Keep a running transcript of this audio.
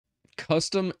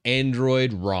Custom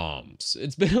Android ROMs.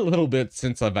 It's been a little bit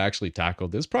since I've actually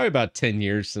tackled this, probably about 10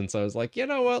 years since I was like, you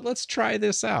know what, let's try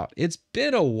this out. It's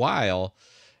been a while,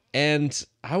 and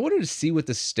I wanted to see what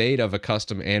the state of a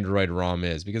custom Android ROM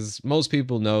is, because most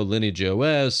people know Lineage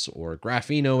OS or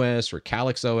Graphene OS or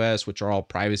Calyx OS, which are all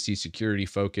privacy security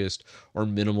focused, or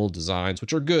minimal designs,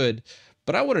 which are good.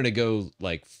 But I wanted to go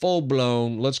like full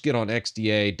blown, let's get on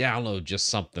XDA, download just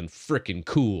something freaking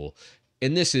cool.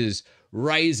 And this is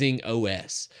Rising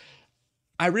OS.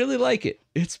 I really like it.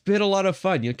 It's been a lot of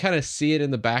fun. You kind of see it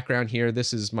in the background here.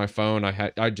 This is my phone.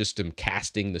 I just am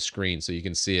casting the screen so you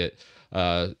can see it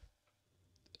on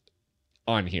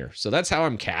here. So that's how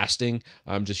I'm casting.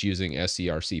 I'm just using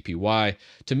SERCPY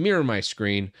to mirror my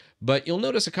screen. But you'll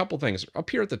notice a couple things. Up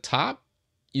here at the top,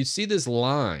 you see this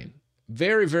line.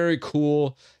 Very, very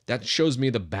cool. That shows me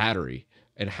the battery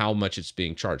and how much it's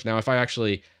being charged. Now, if I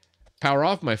actually power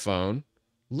off my phone,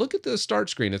 look at the start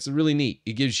screen. It's really neat.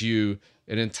 It gives you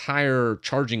an entire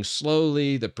charging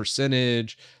slowly, the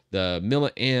percentage, the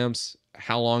milliamps,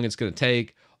 how long it's going to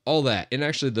take, all that. And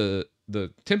actually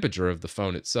the temperature of the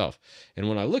phone itself. And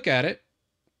when I look at it,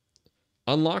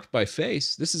 unlocked by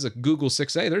face, this is a Google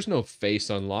 6A. There's no face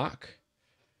unlock.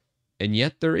 And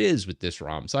yet there is with this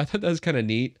ROM. So I thought that was kind of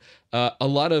neat. A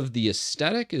lot of the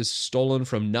aesthetic is stolen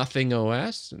from Nothing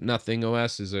OS. Nothing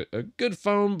OS is a good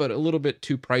phone, but a little bit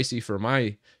too pricey for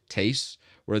my taste,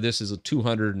 where this is a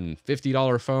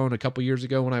 $250 phone a couple years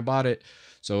ago when I bought it.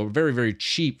 So a very, very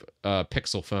cheap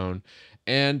Pixel phone.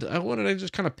 And I wanted to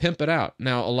just kind of pimp it out.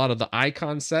 Now, a lot of the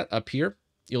icon set up here,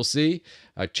 you'll see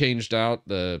I changed out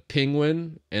the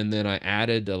penguin, and then I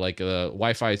added like a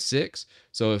Wi-Fi 6.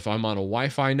 So if I'm on a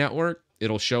Wi-Fi network,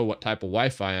 it'll show what type of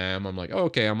Wi-Fi I am. I'm like, oh,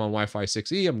 okay, I'm on Wi-Fi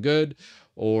 6E, I'm good,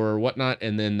 or whatnot.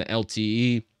 And then the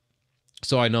LTE.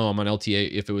 So I know I'm on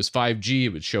LTE. If it was 5G, it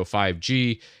would show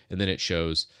 5G, and then it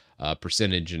shows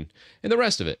percentage and the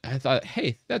rest of it. I thought,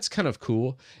 hey, that's kind of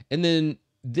cool. And then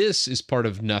this is part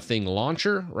of Nothing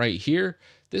Launcher right here.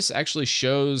 This actually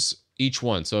shows each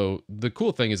one. So the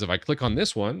cool thing is if I click on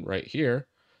this one right here,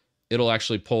 it'll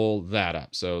actually pull that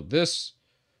up. So this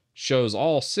shows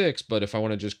all 6, but if I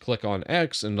want to just click on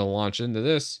X and to launch into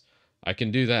this, I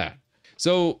can do that.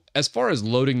 So as far as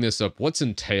loading this up, what's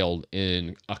entailed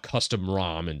in a custom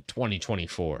ROM in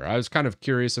 2024? I was kind of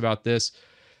curious about this.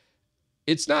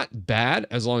 It's not bad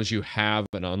as long as you have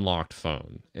an unlocked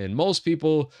phone. And most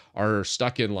people are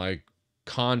stuck in like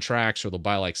contracts, or they'll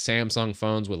buy like Samsung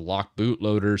phones with locked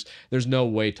bootloaders. There's no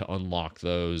way to unlock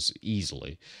those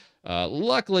easily.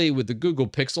 Luckily, with the Google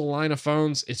Pixel line of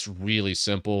phones, it's really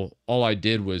simple. All I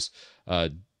did was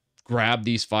grab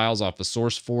these files off of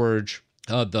SourceForge.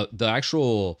 The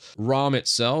actual ROM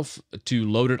itself, to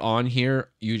load it on here,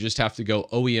 you just have to go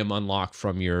OEM unlock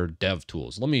from your dev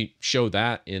tools. Let me show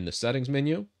that in the settings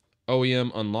menu.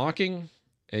 OEM unlocking,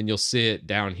 and you'll see it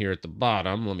down here at the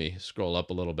bottom. Let me scroll up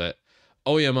a little bit.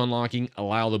 OEM unlocking,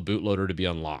 allow the bootloader to be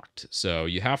unlocked. So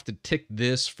you have to tick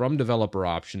this from developer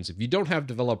options. If you don't have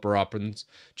developer options,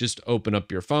 just open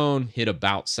up your phone, hit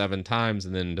about 7 times,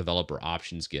 and then developer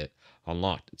options get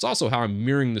unlocked. It's also how I'm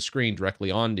mirroring the screen directly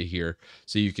onto here,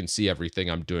 so you can see everything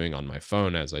I'm doing on my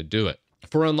phone as I do it.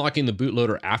 For unlocking the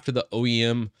bootloader after the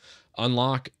OEM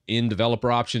unlock in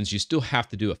developer options, you still have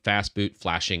to do a fast boot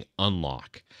flashing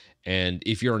unlock. And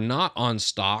if you're not on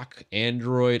stock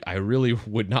Android, I really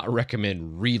would not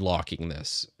recommend relocking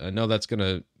this. I know that's going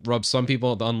to rub some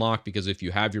people to unlock, because if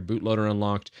you have your bootloader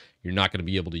unlocked, you're not going to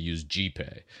be able to use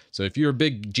GPay. So if you're a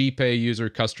big GPay user,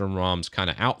 custom ROM's kind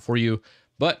of out for you.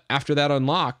 But after that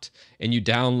unlocked and you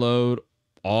download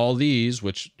all these,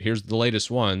 which here's the latest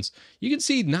ones, you can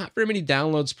see not very many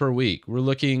downloads per week. We're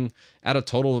looking at a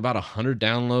total of about 100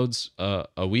 downloads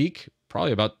a week.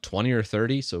 Probably about 20 or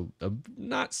 30, so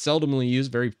not seldomly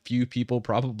used. Very few people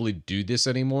probably do this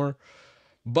anymore.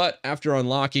 But after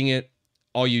unlocking it,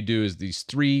 all you do is these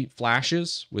 3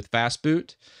 flashes with fast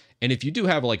boot. And if you do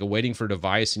have like a waiting for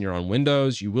device and you're on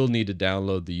Windows, you will need to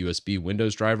download the USB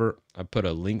Windows driver. I put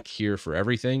a link here for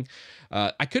everything.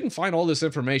 I couldn't find all this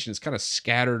information. It's kind of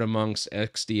scattered amongst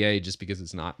XDA just because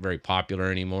it's not very popular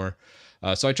anymore.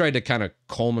 So I tried to kind of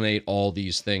culminate all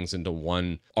these things into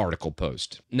one article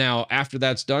post. Now, after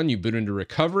that's done, you boot into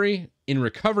recovery. In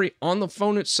recovery on the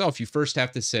phone itself, you first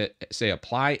have to say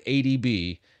apply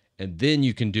ADB, and then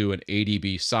you can do an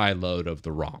ADB sideload of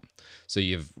the ROM. So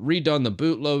you've redone the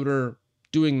bootloader,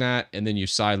 doing that, and then you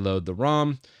sideload the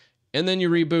ROM, and then you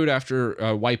reboot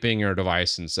after wiping your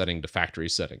device and setting to factory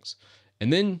settings.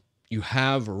 And then you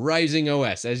have Rising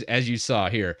OS, as you saw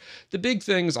here. The big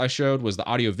things I showed was the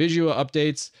audio-visual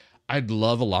updates. I'd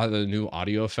love a lot of the new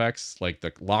audio effects, like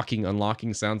the locking,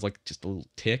 unlocking sounds like just a little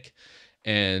tick.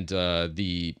 and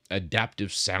the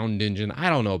adaptive sound engine. I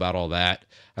don't know about all that.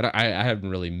 I haven't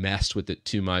really messed with it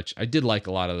too much. I did like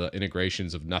a lot of the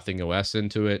integrations of Nothing OS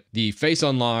into it. The face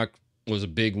unlock was a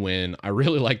big win. I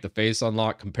really like the face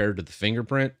unlock compared to the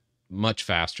fingerprint. Much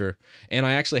faster. And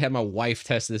I actually had my wife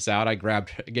test this out.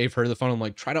 Gave her the phone. I'm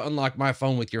like, try to unlock my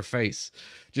phone with your face,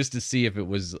 just to see if it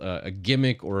was a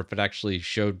gimmick or if it actually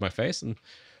showed my face. And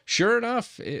sure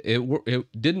enough,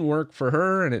 it didn't work for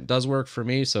her, and it does work for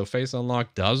me. So face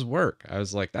unlock does work. I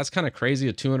was like, that's kind of crazy.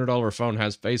 A $200 phone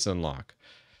has face unlock.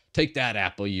 Take that,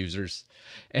 Apple users.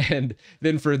 And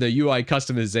then for the UI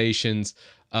customizations,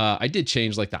 I did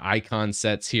change like the icon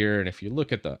sets here. And if you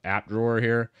look at the app drawer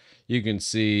here, you can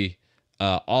see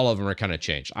all of them are kind of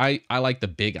changed. I like the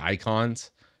big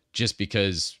icons just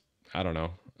because, I don't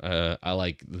know, I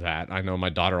like that. I know my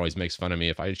daughter always makes fun of me.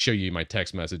 If I show you my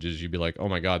text messages, you'd be like, oh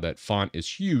my God, that font is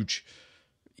huge.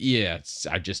 Yeah,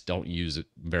 I just don't use it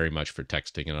very much for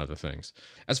texting and other things.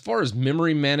 As far as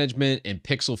memory management and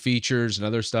pixel features and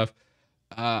other stuff,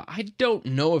 I don't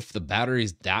know if the battery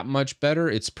is that much better.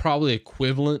 It's probably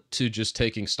equivalent to just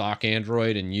taking stock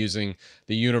Android and using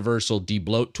the universal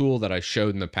debloat tool that I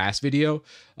showed in the past video,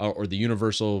 or the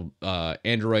universal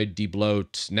Android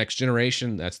debloat next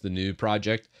generation. That's the new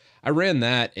project. I ran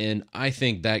that, and I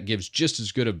think that gives just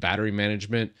as good of battery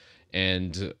management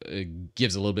and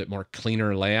gives a little bit more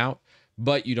cleaner layout.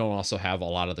 But you don't also have a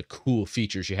lot of the cool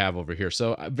features you have over here.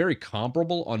 So very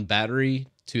comparable on battery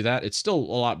to that. It's still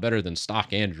a lot better than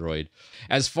stock Android.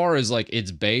 As far as like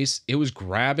its base, it was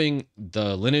grabbing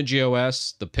the Lineage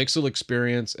OS, the Pixel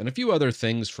experience, and a few other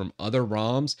things from other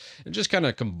ROMs and just kind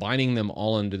of combining them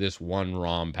all into this one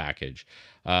ROM package.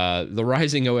 The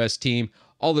Rising OS team,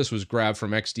 all this was grabbed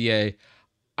from XDA.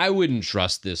 I wouldn't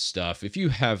trust this stuff. If you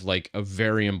have like a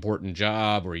very important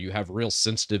job or you have real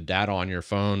sensitive data on your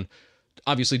phone,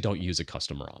 obviously don't use a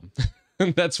custom ROM.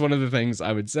 That's one of the things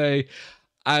I would say.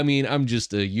 I mean, I'm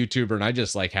just a YouTuber and I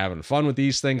just like having fun with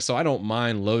these things. So I don't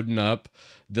mind loading up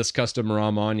this custom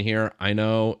ROM on here. I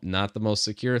know, not the most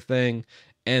secure thing,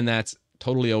 and that's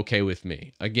totally okay with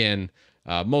me. Again,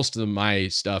 most of my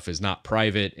stuff is not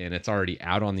private and it's already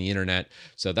out on the internet.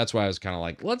 So that's why I was kind of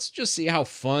like, let's just see how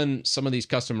fun some of these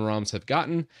custom ROMs have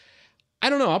gotten. I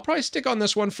don't know. I'll probably stick on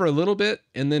this one for a little bit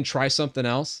and then try something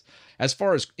else. As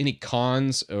far as any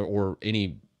cons or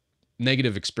any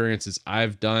negative experiences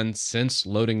I've done since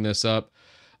loading this up,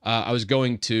 I was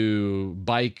going to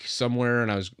bike somewhere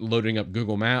and I was loading up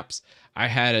Google Maps. I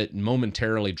had it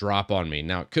momentarily drop on me.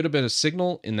 Now, it could have been a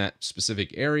signal in that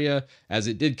specific area, as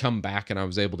it did come back and I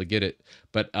was able to get it.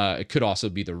 But it could also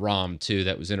be the ROM too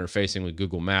that was interfacing with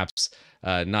Google Maps.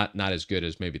 Not as good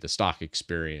as maybe the stock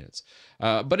experience.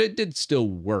 But it did still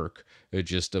work. It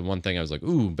just one thing I was like,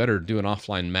 ooh, better doing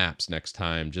offline maps next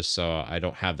time, just so I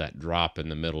don't have that drop in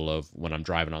the middle of when I'm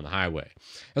driving on the highway.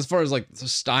 As far as like the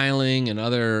styling and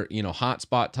other,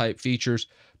 hotspot type features,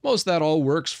 most of that all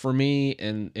works for me,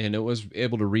 and it was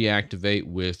able to reactivate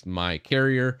with my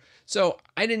carrier. So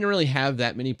I didn't really have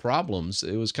that many problems.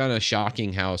 It was kind of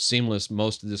shocking how seamless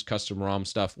most of this custom ROM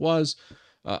stuff was,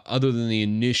 other than the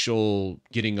initial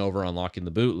getting over unlocking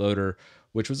the bootloader,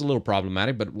 which was a little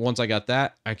problematic. But once I got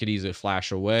that, I could easily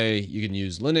flash away. You can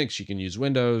use Linux, you can use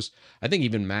Windows. I think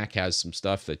even Mac has some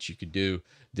stuff that you could do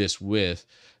this with.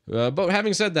 But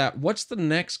having said that, what's the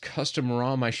next custom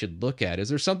ROM I should look at? Is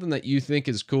there something that you think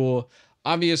is cool?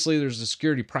 Obviously, there's the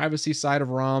security privacy side of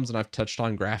ROMs, and I've touched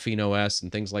on Graphene OS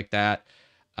and things like that.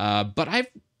 But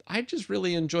I just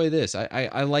really enjoy this.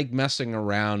 I like messing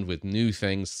around with new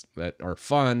things that are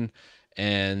fun.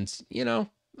 And,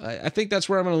 I think that's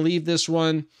where I'm going to leave this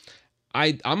one.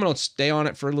 I'm going to stay on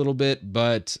it for a little bit,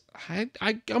 but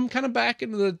I'm kind of back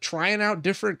into the trying out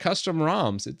different custom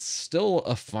ROMs. It's still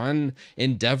a fun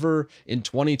endeavor in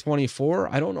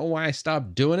 2024. I don't know why I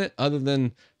stopped doing it, other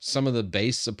than some of the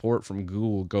base support from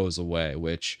Google goes away,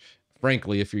 which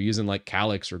frankly, if you're using like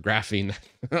Calyx or Graphene,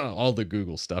 all the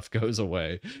Google stuff goes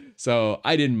away. So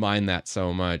I didn't mind that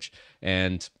so much.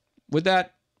 And with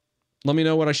that, let me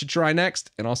know what I should try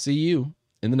next, and I'll see you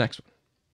in the next one.